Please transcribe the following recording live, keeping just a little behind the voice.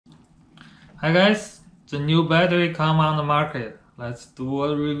Hi guys, the new battery come on the market. Let's do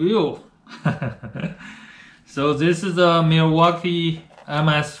a review. So this is the Milwaukee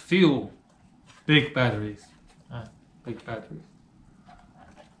MS FUEL big batteries. Big batteries.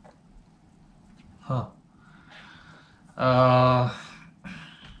 I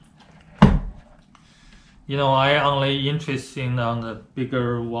only interested on the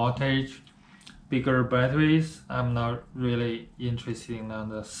bigger wattage, bigger batteries. I'm not really interested on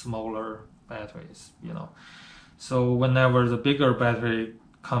the smaller batteries, So whenever the bigger battery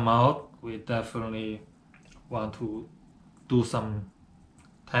come out, we definitely want to do some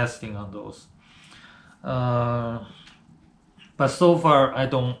testing on those. But so far I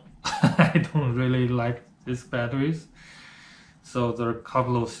don't I don't really like these batteries. So there are a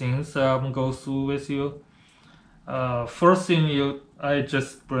couple of things I'm gonna go through with you. First thing, I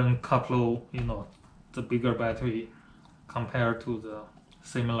just bring a couple of, the bigger battery compared to the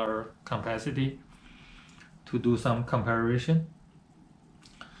similar capacity to do some comparison.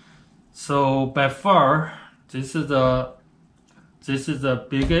 So by far, this is the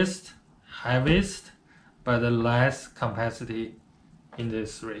biggest, heaviest, but the less capacity in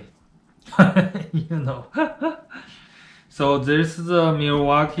these three. So this is the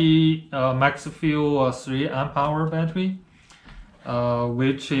Milwaukee MX FUEL 3 amp hour battery,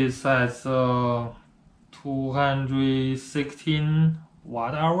 which is at 216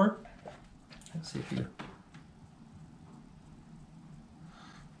 watt hour. Let's see here.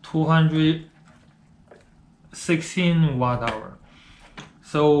 216 watt hour.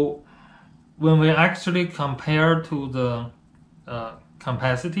 So when we actually compare to the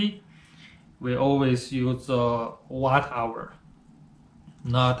capacity, we always use watt hour,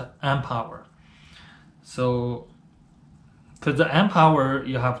 not amp hour. So, because the amp hour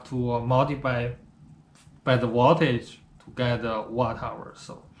you have to multiply by the voltage to get the watt hour.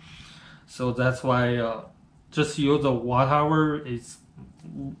 So that's why just use the watt hour is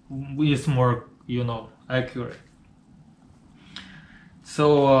more accurate.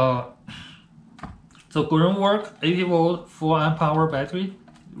 So the Greenworks 80 volt 4 amp hour battery.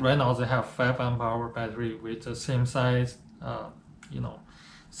 Right now they have 5 amp hour battery with the same size,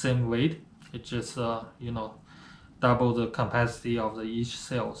 same weight. It just double the capacity of the each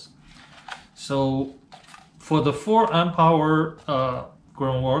cells. So for the 4 amp hour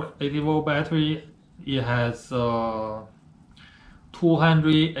Greenworks 80 volt battery, it has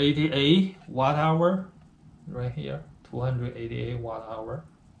 288 watt hour right here, 288 watt hour,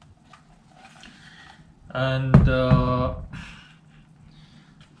 and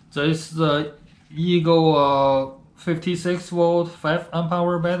this is the Ebike 56 volt 5 amp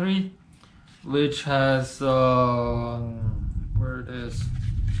hour battery, which has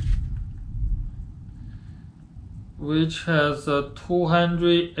which has a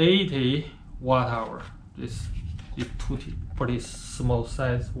 280 watt hour. This is pretty small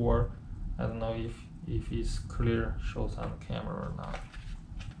size, or I don't know if it's clear, shows on the camera or not.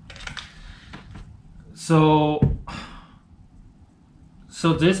 So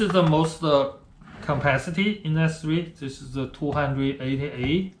this is the most capacity in S3. This is the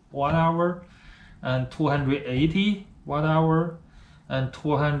 288 watt hour, and 280 watt hour, and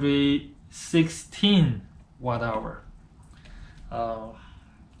 216 watt hour.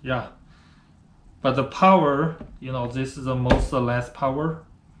 Yeah, but the power, this is the most less power,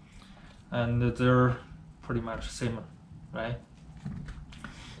 and they're pretty much similar, right?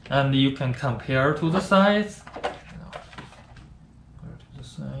 And you can compare to the size.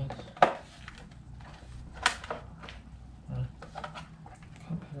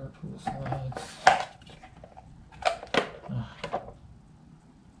 Compare to the sides.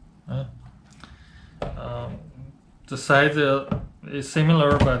 The size is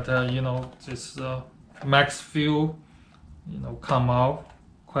similar, but this MX FUEL, come out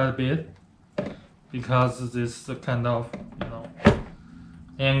quite a bit because this kind of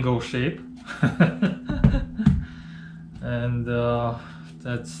angle shape, and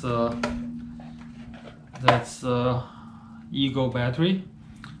that's Ebike battery.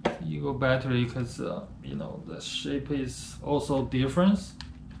 Ebike battery, because the shape is also different,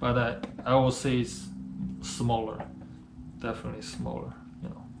 but I will say it's smaller, definitely smaller.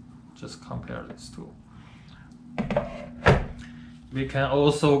 Just compare these two. We can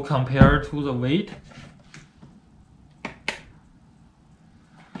also compare to the weight.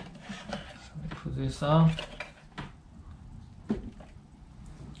 Put this on.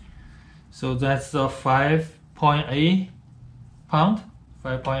 So that's 5.8 pound.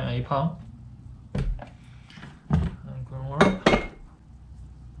 5.8 pound. And Greenworks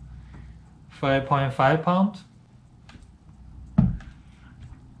 5.5 pound.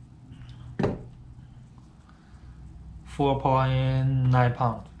 4.9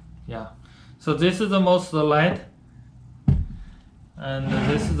 pounds. Yeah. So this is the most light, and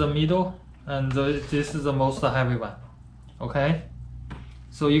this is the middle, and this is the most heavy one. Okay.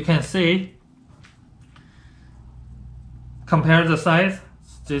 So you can see, compare the size.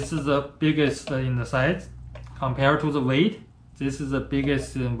 This is the biggest in the size. Compared to the weight, this is the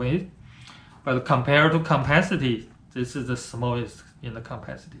biggest in weight. But compared to capacity, this is the smallest in the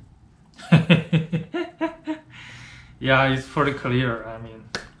capacity. Yeah, it's pretty clear. I mean,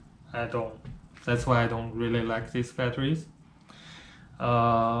 that's why I don't really like these batteries.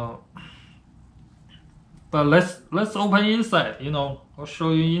 But let's open inside. You know, I'll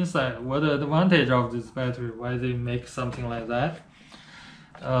show you inside what the advantage of this battery, why they make something like that.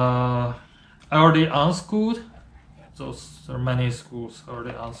 I already unscrewed. Those are many screws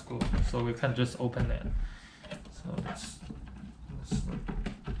already unscrewed, so we can just open it. So this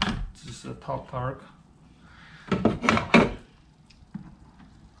is the top part. And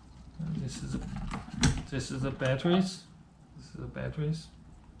this is the batteries. This is the batteries.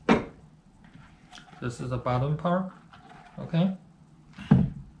 This is the bottom part. Okay.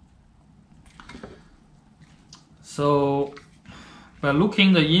 So by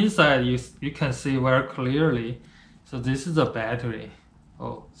looking the inside, you can see very clearly. So this is the battery.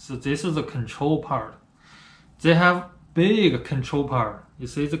 Oh, so this is the control part. They have big control part. You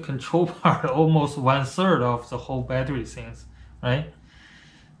see the control part almost 1/3 of the whole battery things, right?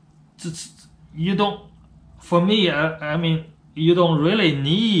 You don't, for me, I mean, you don't really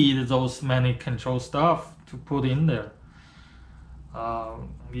need those many control stuff to put in there.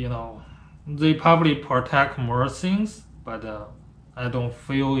 You know, they probably protect more things, but I don't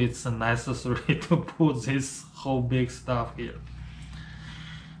feel it's necessary to put this whole big stuff here.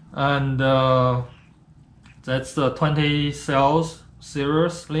 And that's the 20 cells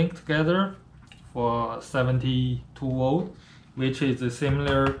series linked together for 72 volt, which is the same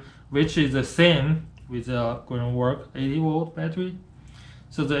with the Greenworks 80 volt battery.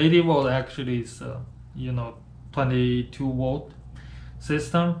 So the 80 volt actually is 22 volt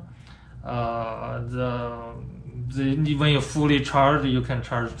system. When you fully charge, you can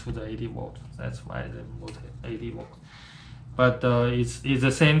charge to the 80 volt. That's why they put 80 volt. But it's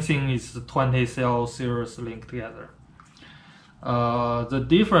the same thing. It's the 20 cell series linked together. The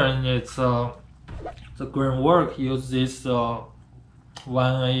difference is the Greenworks use this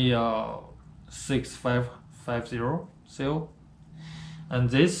 1A6550 cell, and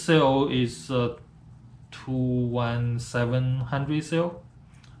this cell is 21700 cell.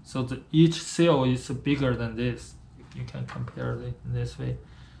 So each cell is bigger than this. You can compare it this way.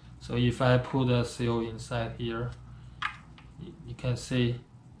 So if I put a cell inside here, you can see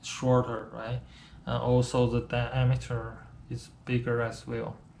it's shorter, right? And also the diameter is bigger as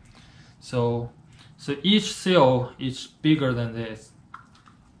well. So each cell is bigger than this.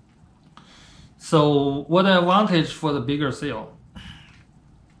 So what the advantage for the bigger cell?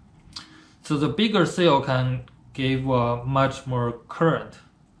 So the bigger cell can give much more current.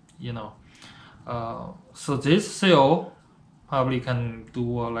 You know, so this cell probably can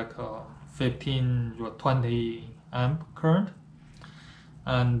do like a 15 or 20 amp current,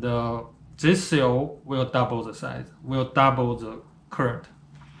 and this cell will double the size, will double the current.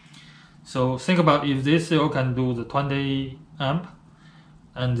 So think about if this cell can do the 20 amp,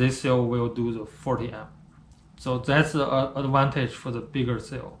 and this cell will do the 40 amp. So that's the advantage for the bigger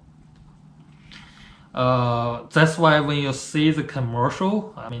cell. That's why when you see the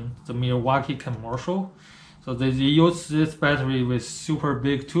commercial, I mean the Milwaukee commercial, so they use this battery with super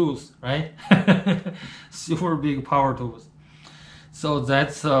big tools, right? Super big power tools. So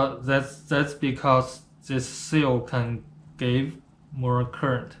that's because this cell can give more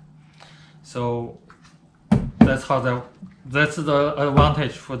current. So that's the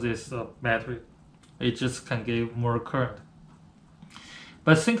advantage for this battery. It just can give more current.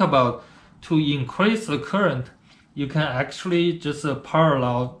 But think about, to increase the current, you can actually just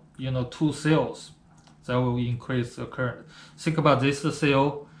parallel, two cells that will increase the current. Think about this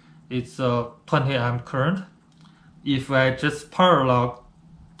cell, it's a 20 amp current. If I just parallel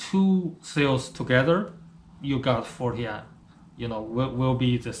two cells together, you got 40 amp. Will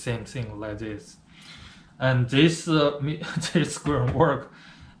be the same thing like this. And this this Greenworks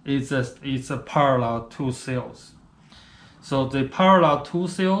it's a parallel two cells. So they parallel two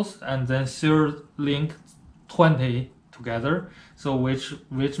cells and then series link 20 together. So which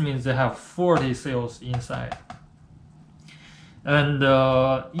means they have 40 cells inside. And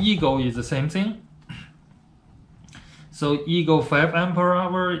Ego is the same thing. So Ego 5 ampere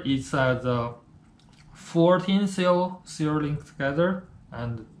hour is at 14 cell series linked together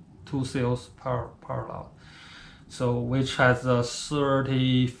and two cells parallel. so which has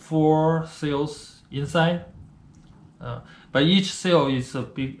 34 cells inside. But each cell is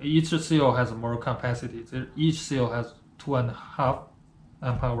each cell has more capacity. Each cell has 2.5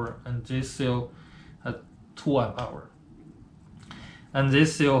 amp hour, and this cell has 2 amp hour. And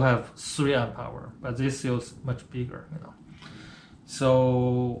this cell have 3 amp hour, but this cell is much bigger, you know.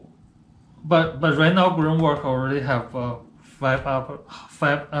 So, but right now Greenworks already have 5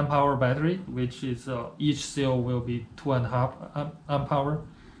 amp hour battery, which is each cell will be 2.5 amp hour,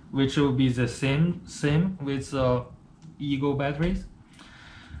 which will be the same with Eagle batteries.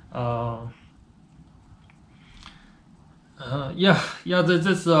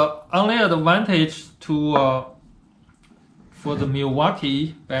 This only advantage to for the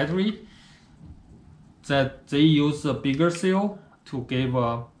Milwaukee battery that they use a bigger cell to give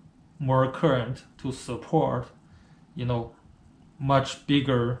more current to support, you know, much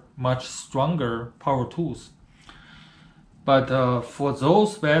bigger, much stronger power tools. But for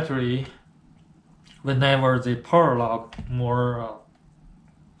those battery, whenever they power lock more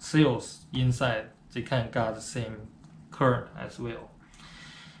cells inside, they can get the same current as well.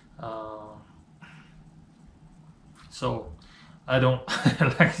 So I don't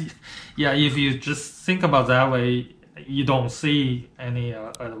like, yeah, if you just think about that way, you don't see any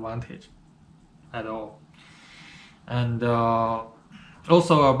advantage at all. And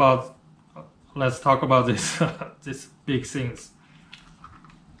also about, let's talk about this these big things.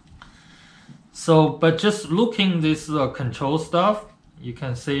 So, but just looking this control stuff, you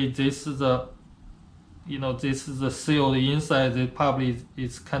can see this is a, you know, this is the sealed inside. It probably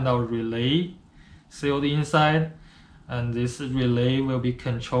is kind of relay sealed inside, and this relay will be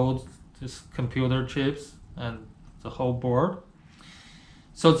controlled this computer chips and the whole board.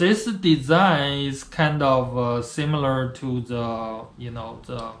 So this design is kind of similar to the, you know,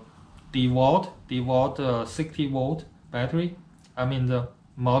 the DeWalt 60 volt battery. I mean the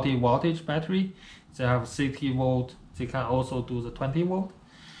multi-voltage battery. They have 60 volt. They can also do the 20 volt.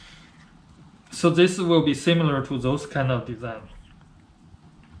 So this will be similar to those kind of design.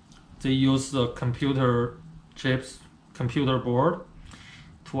 They use the computer chips, computer board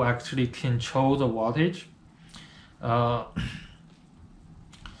to actually control the voltage.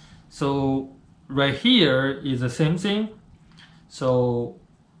 So right here is the same thing. So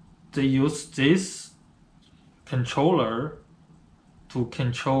they use this controller to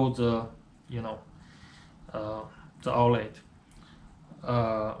control the, you know, the outlet,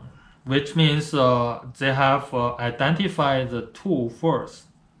 which means they have identified the tool first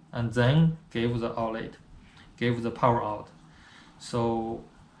and then gave the outlet, gave the power out. So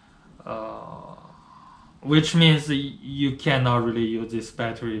which means you cannot really use this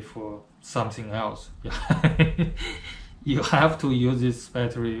battery for something else. You have to use this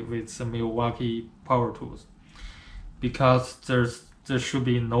battery with some Milwaukee power tools, because there should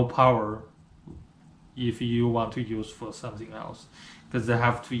be no power if you want to use for something else, because they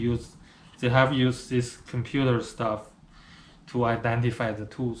have used this computer stuff to identify the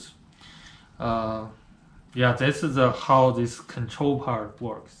tools. Yeah, this is how this control part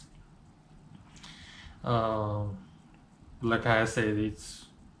works. Like I said, it's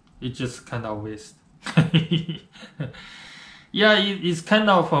just kind of waste. Yeah, it's kind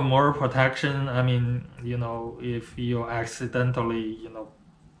of a more protection. I mean, you know, if you accidentally, you know,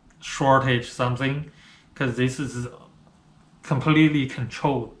 shortage something, because this is completely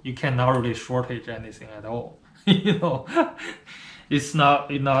controlled, you cannot really shortage anything at all. You know, it's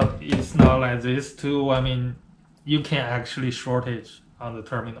not like this too. I mean, you can actually shortage on the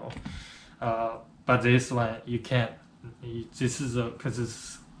terminal, but this one you can't. This is because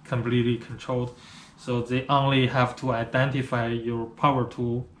it's completely controlled. So they only have to identify your power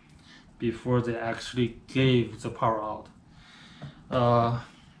tool before they actually gave the power out.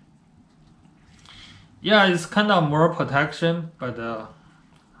 Yeah, it's kind of more protection, but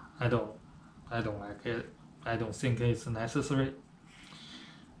I don't like it. I don't think it's necessary.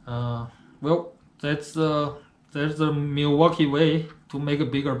 Well, that's the Milwaukee way to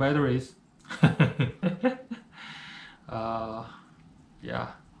make bigger batteries. Yeah.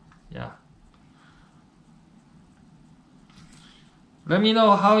 Let me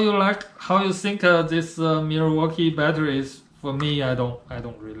know how you think this Milwaukee batteries. For me, I don't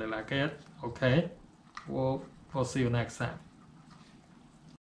really like it. Okay, we'll see you next time.